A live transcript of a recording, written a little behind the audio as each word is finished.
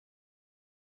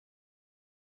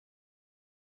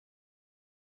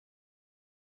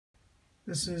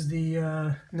This is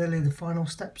the nearly the final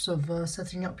steps of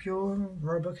setting up your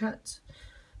robocat.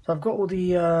 So I've got all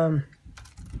the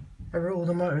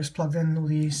motors plugged in, all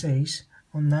the ECs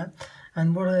on there,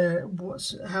 and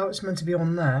how it's meant to be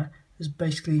on there is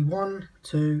basically 1,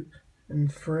 2,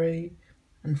 and 3,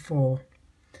 and 4.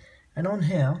 And on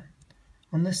here,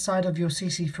 on this side of your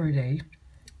CC3D,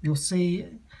 you'll see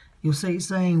it's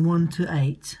saying 1 to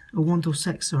 8 or 1 to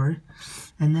 6, sorry,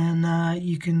 and then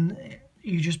you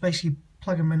just basically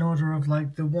plug them in order of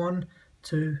like the 1,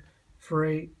 2,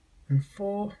 3, and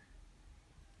 4.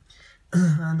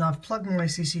 And I've plugged my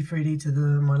CC3D to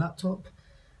my laptop,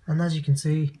 and as you can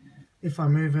see, if I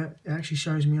move it, it actually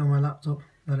shows me on my laptop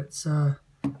that it's the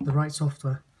right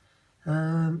software.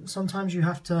 Sometimes you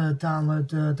have to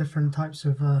download different types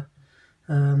of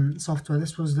software.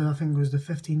 This was I think it was the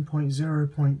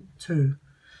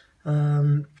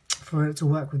 15.0.2 for it to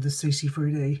work with the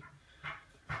CC3D.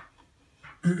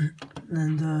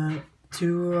 And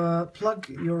to plug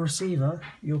your receiver,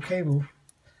 your cable,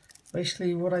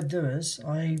 basically what I do is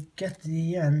I get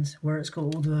the end where it's got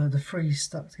all the three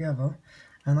stuck together,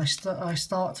 and I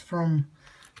start from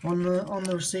on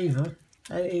the receiver.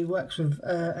 It works with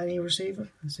any receiver.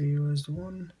 Let's see, where's the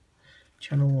one?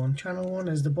 Channel 1. Channel 1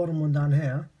 is the bottom one down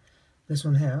here. This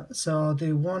one here. So I'll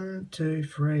do 1, 2,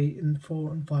 3, and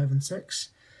 4, and 5, and 6,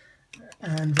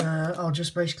 and I'll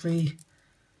just basically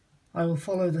I will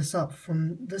follow this up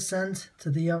from this end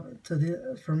to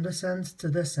from this end to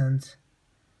this end.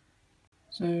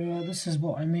 So this is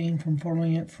what I mean from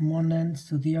following it from one end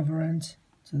to the other end,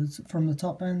 from the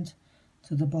top end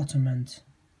to the bottom end.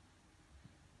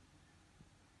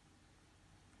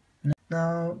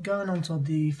 Now going on to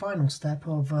the final step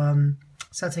of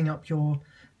setting up your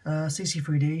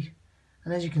CC3D,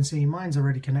 and as you can see, mine's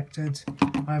already connected.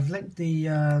 I've linked the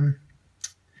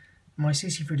my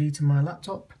CC3D to my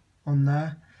laptop on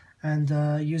there, and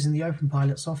using the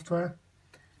OpenPilot software,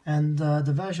 and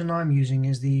the version I'm using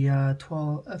is the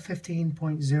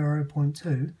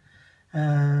 15.0.2,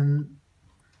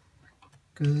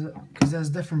 because there's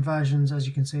different versions. As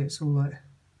you can see, it's all like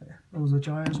all the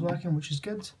gyros working, which is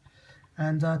good.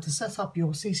 And to set up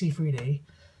your CC3D,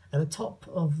 at the top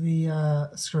of the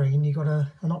screen you got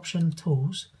an option,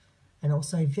 Tools, and it'll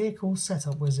say Vehicle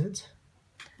Setup Wizard,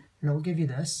 and it'll give you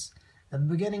this. At the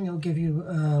beginning, it'll give you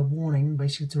a warning,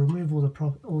 basically to remove all the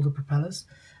propellers,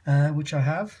 which I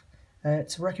have.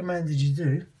 It's recommended you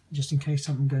do, just in case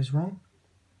something goes wrong.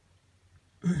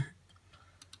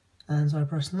 And so I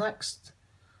press Next.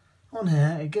 On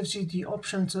here, it gives you the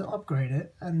option to upgrade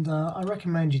it, and I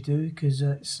recommend you do, because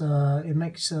it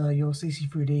makes your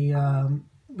CC3D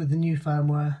with the new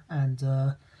firmware, and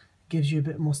gives you a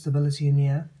bit more stability in the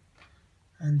air.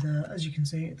 And as you can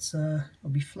see, it'll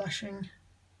be flashing.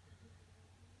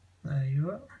 There you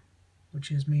are,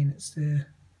 which is it's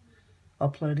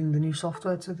uploading the new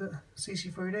software to the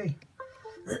CC3D.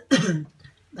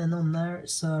 And on there,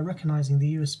 it's recognizing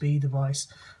the USB device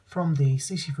from the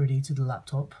CC3D to the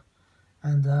laptop.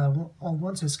 And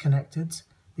once it's connected,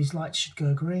 these lights should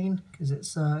go green, because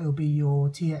it'll be your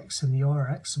TX and the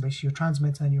RX, so basically your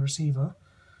transmitter and your receiver.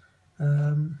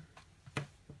 There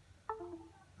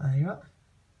you are.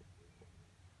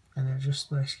 And it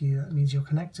just basically, that means you're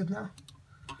connected now.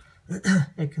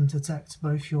 It can detect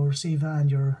both your receiver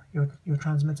and your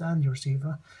transmitter and your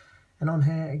receiver. And on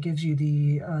here it gives you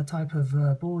the type of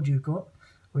board you've got,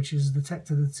 which is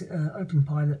detected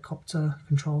OpenPilot Copter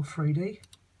Control 3D.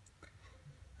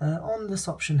 On this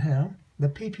option here, the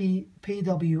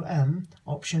PWM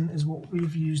option is what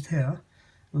we've used here.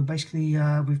 Basically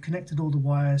we've connected all the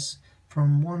wires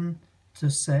from 1 to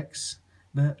 6,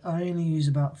 but I only use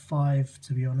about 5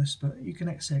 to be honest, but you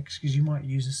connect 6 because you might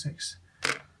use a 6.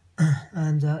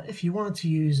 And if you wanted to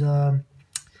use,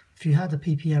 if you had a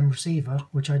PPM receiver,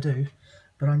 which I do,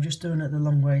 but I'm just doing it the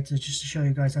long way just to show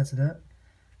you guys how to do it,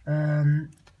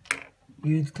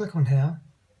 you'd click on here,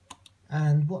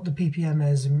 and what the PPM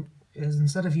is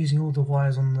instead of using all the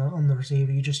wires on the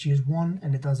receiver, you just use one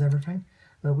and it does everything.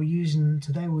 But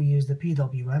today we'll use the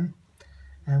PWM,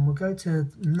 and we'll go to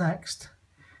Next,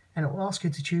 and it will ask you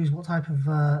to choose what type of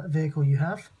vehicle you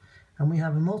have, and we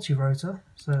have a multi-rotor,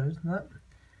 so that.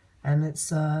 And it's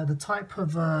the type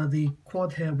of the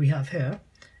quad here we have here.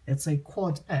 It's a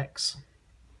Quad X,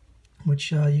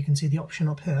 which you can see the option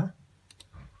up here.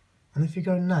 And if you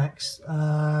go Next,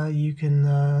 you can.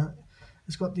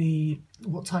 It's got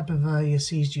what type of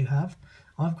ESCs do you have?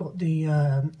 I've got the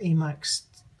emax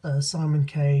Simon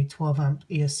K 12 amp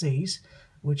ESCs,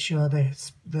 which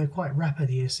they're quite rapid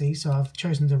ESCs. So I've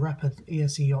chosen the rapid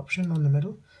ESC option on the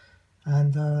middle,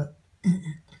 and.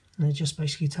 And it's just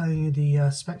basically telling you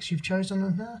the specs you've chosen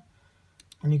on there.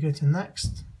 and you go to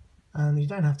next, and you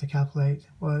don't have to calculate,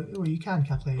 well you can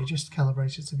calculate it, just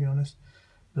calibrate it to be honest.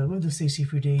 But with the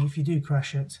CC3D, if you do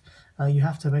crash it, you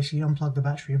have to basically unplug the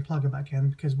battery and plug it back in,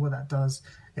 because what that does,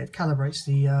 it calibrates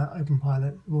the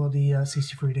OpenPilot or the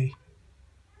CC3D.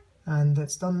 And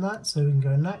it's done that, so we can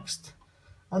go next.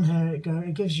 On here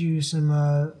it gives you some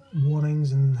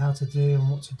warnings and how to do and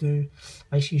what to do.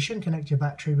 Basically, you shouldn't connect your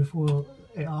battery before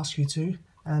it asks you to,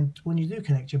 and when you do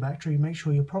connect your battery, make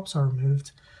sure your props are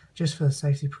removed, just for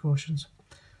safety precautions.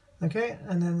 Okay,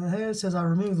 and then here it says I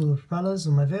removed all the propellers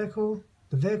on my vehicle.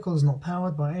 The vehicle is not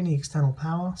powered by any external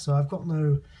power, so I've got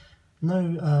no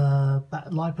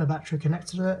LiPo battery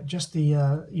connected to it, just the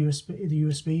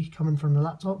USB coming from the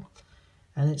laptop.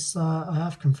 And it's I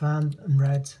have confirmed and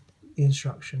read the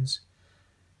instructions,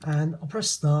 and I'll press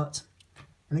start,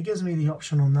 and it gives me the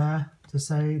option on there to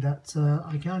say that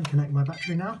I can connect my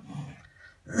battery now.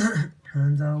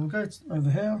 And we'll go over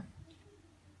here.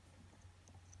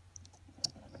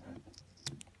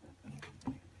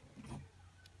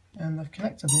 And I've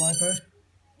connected the LiPo.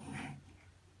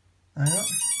 There you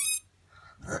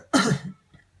go.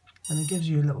 And it gives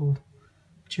you a little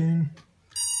tune.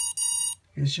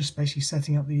 It's just basically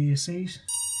setting up the ESCs.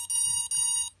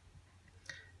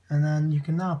 And then you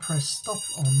can now press stop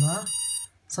on there.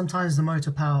 Sometimes the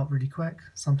motor power up really quick,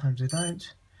 sometimes they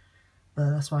don't. But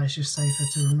that's why it's just safer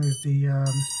to remove the...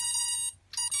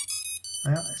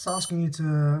 it's asking you to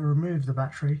remove the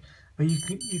battery, but you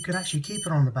can actually keep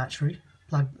it on the battery,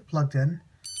 plugged in,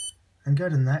 and go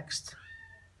to next.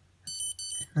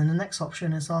 And the next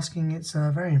option is asking, it's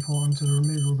very important to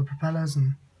remove all the propellers,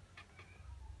 and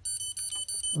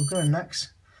we'll go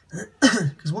next.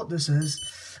 Because what this is,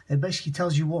 it basically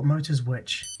tells you what motor's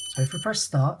which. So if we press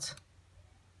start,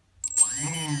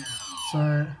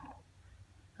 so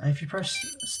if you press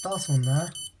start on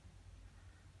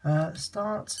there,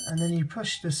 start, and then you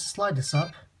slide this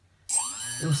up,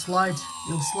 it'll slide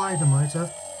the motor.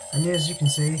 And as you can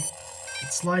see,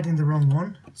 it's sliding the wrong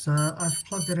one, so I've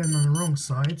plugged it in on the wrong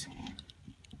side.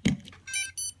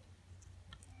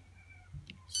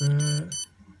 So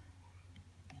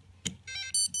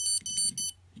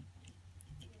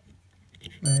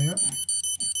there you go.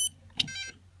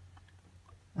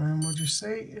 And we'll just see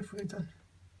if we're done.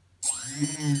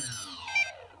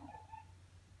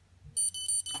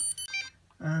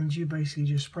 And you basically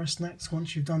just press next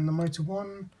once you've done the motor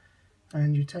 1.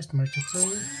 And you test motor 2,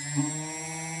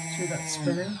 see that's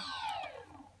spinning,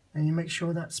 and you make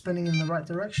sure that's spinning in the right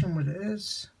direction, what it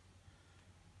is,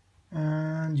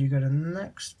 and you go to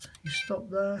next, you stop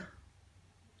there,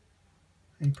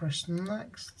 and you press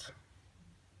next,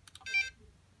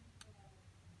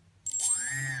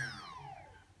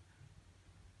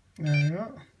 there you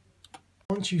go.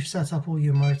 Once you've set up all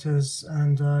your motors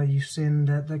and you've seen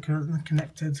that they're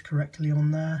connected correctly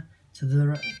on there, to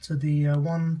the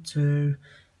 1, 2,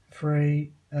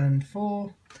 3 and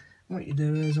 4. What you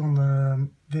do is on the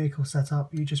vehicle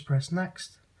setup, you just press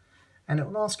next, and it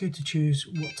will ask you to choose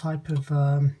what type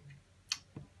of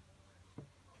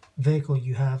vehicle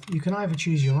you have. You can either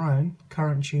choose your own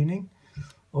current tuning,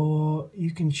 or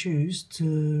you can choose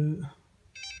to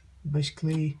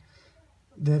basically,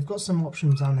 they've got some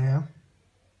options down here,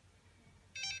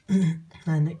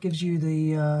 and it gives you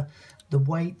the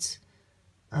weight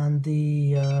and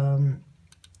the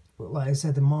like I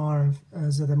said, the ZMR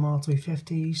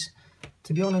 250s.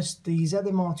 To be honest, the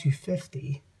ZMR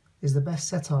 250 is the best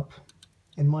setup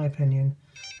in my opinion.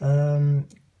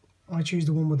 I choose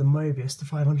the one with the Mobius, the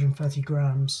 530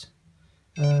 grams.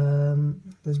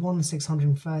 There's one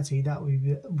 630 that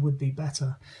would be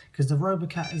better, because the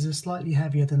robocat is slightly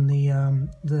heavier than the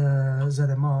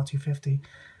ZMR 250,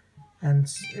 and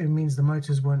it means the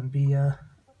motors won't be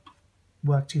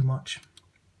work too much.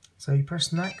 So you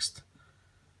press next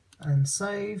and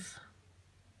save.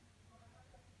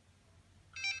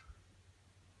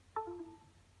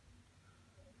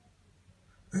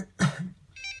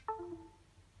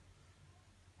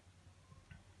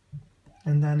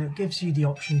 And then it gives you the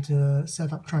option to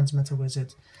set up Transmittal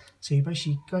Wizard. So you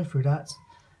basically go through that,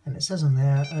 and it says on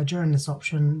there, during this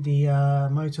option, the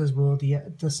motors will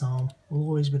disarm, will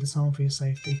always be disarmed for your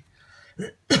safety.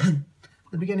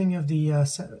 The beginning of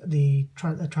the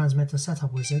transmitter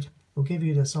setup wizard will give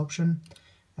you this option,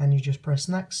 and you just press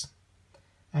next,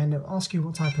 and it will ask you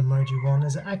what type of mode you want.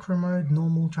 Is it acro mode,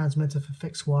 normal, transmitter for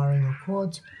fixed wiring, or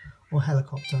quad, or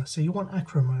helicopter? So you want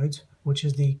acro mode, which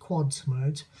is the quad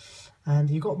mode, and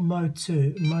you've got mode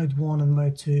 2, mode 1 and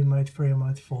mode 2, mode 3 and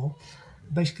mode 4.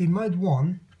 Basically mode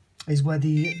 1 is where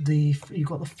you've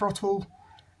got the throttle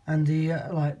and the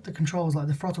the controls, like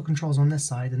the throttle controls on this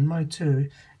side, and mode 2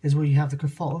 is where you have the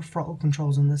throttle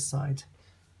controls on this side.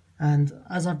 And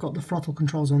as I've got the throttle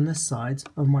controls on this side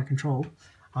of my control,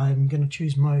 I'm going to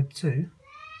choose mode 2.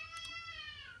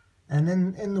 And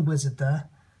in the wizard there,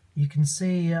 you can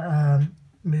see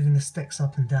moving the sticks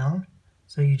up and down.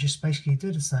 So you just basically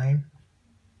do the same.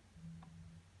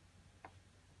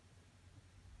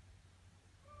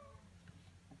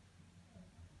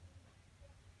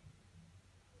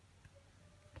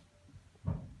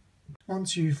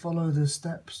 Once you follow the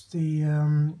steps,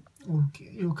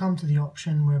 you'll come to the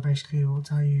option where basically it will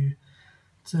tell you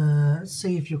to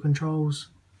see if your controls,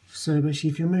 so basically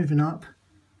if you're moving up,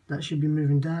 that should be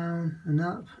moving down and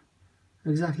up,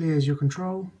 exactly as your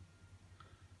control.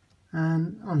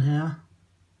 And on here,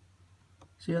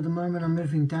 see at the moment I'm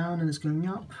moving down and it's going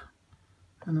up,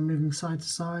 and I'm moving side to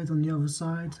side on the other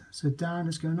side, so down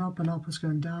is going up and up is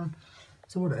going down.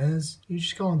 So what it is, you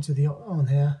just go on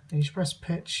here and you just press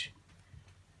pitch,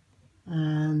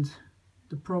 and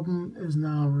the problem is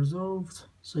now resolved.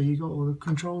 So you got all the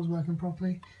controls working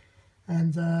properly,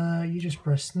 and you just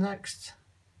press next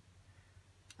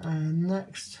and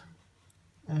next.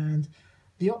 And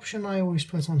the option I always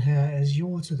put on here is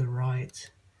yaw to the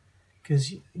right,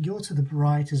 because yaw to the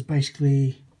right is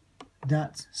basically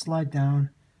that slide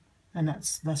down, and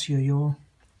that's your yaw.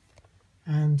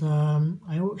 And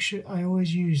I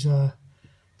always use to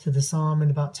disarm in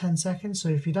about 10 seconds. So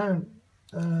if you don't,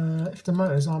 if the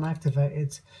motors aren't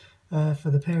activated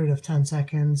for the period of 10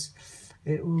 seconds,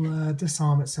 it will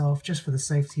disarm itself just for the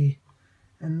safety.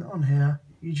 And on here,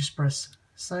 you just press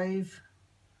save,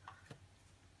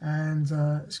 and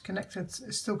it's connected.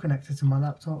 It's still connected to my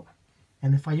laptop.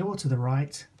 And if I yaw to the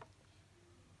right,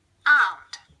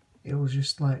 armed, it will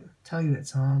just like tell you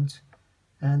it's armed.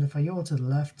 And if I yaw to the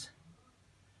left,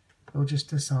 it will just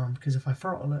disarm, because if I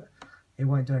throttle it, it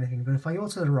won't do anything. But if I yaw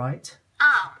to the right,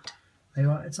 armed, there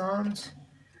you are, it's armed,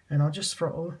 and I'll just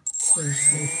throttle. There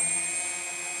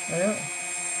you are.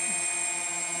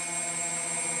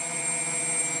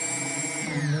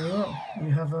 And there you are.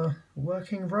 You have a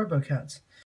working robocat.